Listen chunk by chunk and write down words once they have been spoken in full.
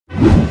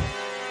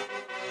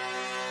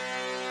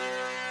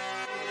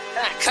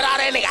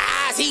that nigga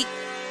eyes,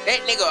 that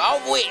nigga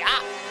over with.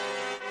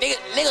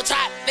 Nigga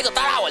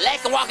thought I was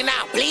lacking walking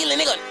out bleeding,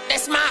 nigga.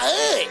 That's my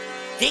hood,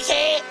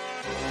 dickhead.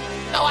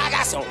 No, I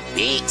got some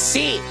big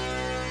shit.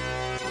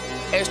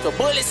 Extra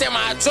bullets in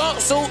my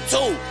jumpsuit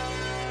too.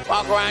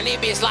 Walk around this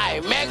bitch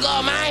like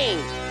mega man.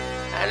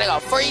 That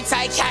nigga free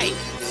take cake.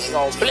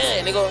 Nigga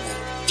blood, nigga.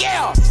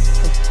 Yeah.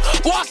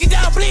 Walking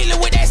down bleeding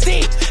with that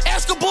stick.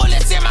 Extra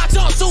bullets in my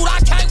jumpsuit. I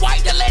can't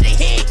wait to let it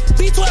hit.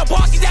 B12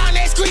 parking down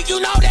that street. You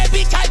know that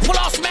bitch can't pull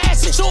off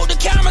smashing. Shoot the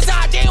cameras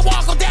out, then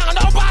walk them down.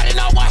 Nobody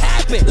know what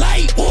happened.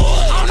 Late.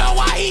 I don't know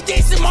why he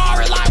dissing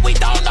Mari like we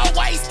don't know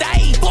where he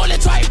stayed.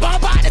 Bullet tray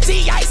bump out the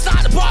T8.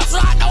 Slide the box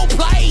without no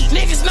play.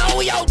 Niggas know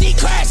we OD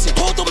crashing.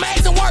 Pull through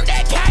mags and work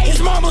that cage.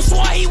 His mama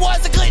swore he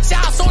was a good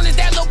child. Soon as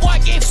that little boy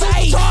get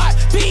paid.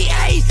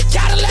 BA.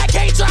 Cadillac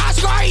can't drive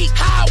straight.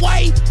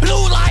 Highway.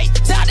 Blue light.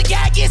 Tell the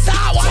guy get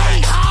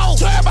sideways.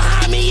 Turn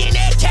behind me in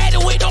that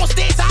cattle with those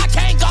sticks. I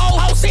can't go.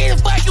 Whole city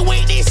fucking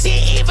with this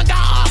shit. Even got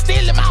all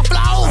still in my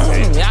flow.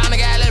 Y'all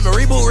nigga gotta let me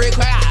reboot real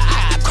quick.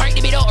 I cranked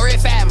the bit up real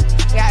fast.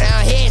 Got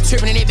down head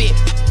tripping in that bit.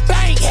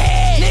 Bank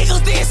head.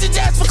 Niggas dancing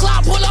just for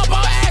clout. Pull up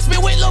on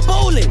Ashman with Lil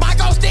Bullet.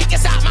 Micro stick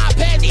inside my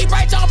pants. He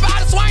break jump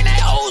out and swing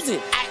that oozing.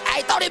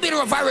 I thought it been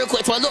a reverse real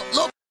quick. So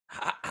look.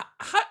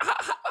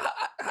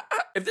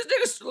 If this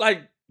nigga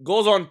like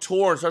goes on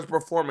tour and starts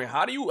performing,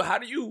 how is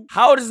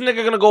this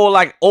nigga gonna go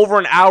like over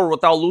an hour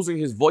without losing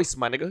his voice,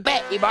 my nigga?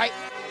 Bet, right?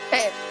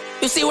 Hey,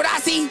 you see what I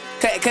see?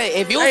 Cause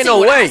if you ain't see no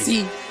what way. I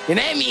see, then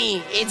that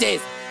mean it's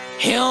just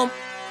him,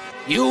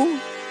 you,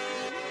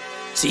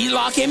 she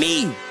locking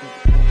me.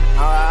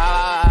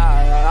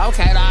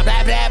 Okay, blah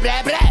blah blah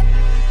blah blah.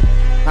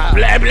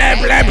 Blah blah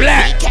blah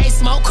blah. He can't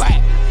smoke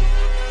crack.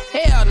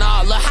 Hell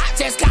no, Lil Hot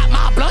just got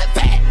my blunt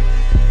fat.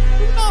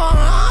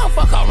 I don't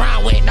fuck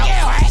around with no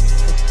crack.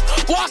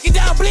 Walking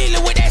down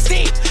bleeding with that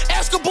stick.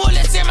 Extra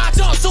bullets in my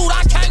jumpsuit.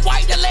 I can't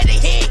wait to let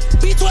it hit.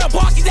 B12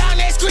 parking down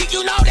that street.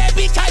 You know that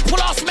bitch can't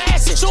pull off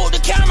smashing. Shoot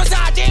the cameras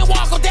out, then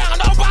walk them down.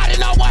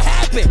 Nobody know what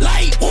happened.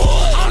 Late.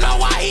 I don't know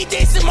why he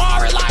dissing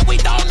Mari like we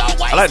don't know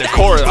where. I like the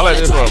chorus. I like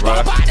this one, bro.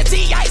 The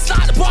T8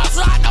 slide the box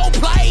without no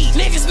play.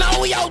 Niggas know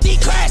we OD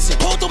crashing.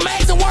 Pull through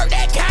mags and work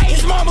that cage.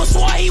 His mama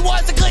swore he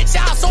was a good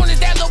child. Soon as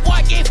that little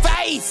boy get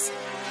faced.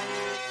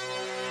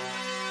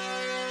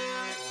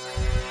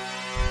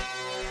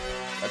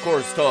 That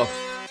chorus is tough.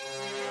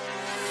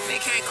 They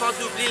can't come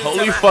through bleeding.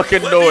 Holy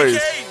fucking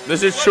noise.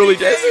 This is truly,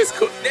 this is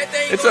cool.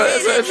 It's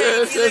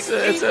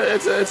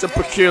a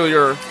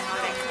peculiar.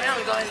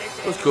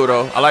 It's cool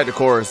though. I like the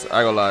chorus.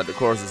 I ain't gonna lie. The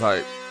chorus is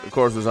hype. The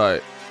chorus is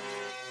hype.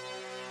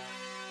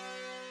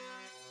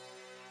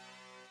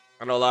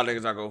 I know a lot of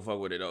niggas not gonna fuck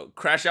with it though.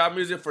 Crash out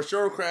music, for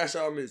sure crash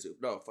out music.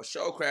 No, for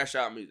sure crash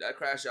out music. That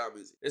crash out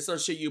music. It's some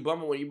shit you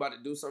bumming when you about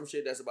to do some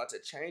shit that's about to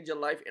change your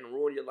life and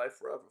ruin your life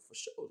forever. For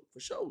sure. For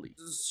surely.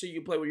 This is shit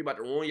you play when you about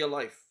to ruin your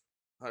life.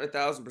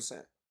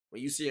 100,000%.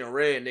 When you see in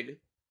red, nigga.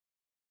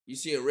 You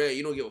see in red,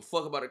 you don't give a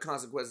fuck about the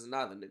consequences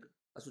neither, nigga.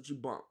 That's what you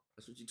bump.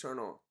 That's what you turn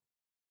on.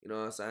 You know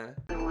what I'm saying?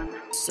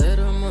 Said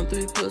I'm on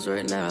 3 pills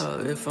right now,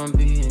 if I'm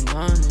being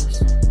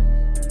honest.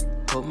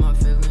 Hope my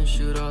feelings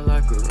shoot out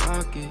like a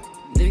rocket.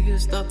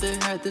 Niggas thought they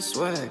had the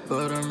swag,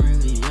 but I'm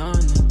really on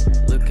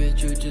it. Look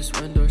at you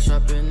just window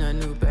shopping that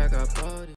new bag I bought it.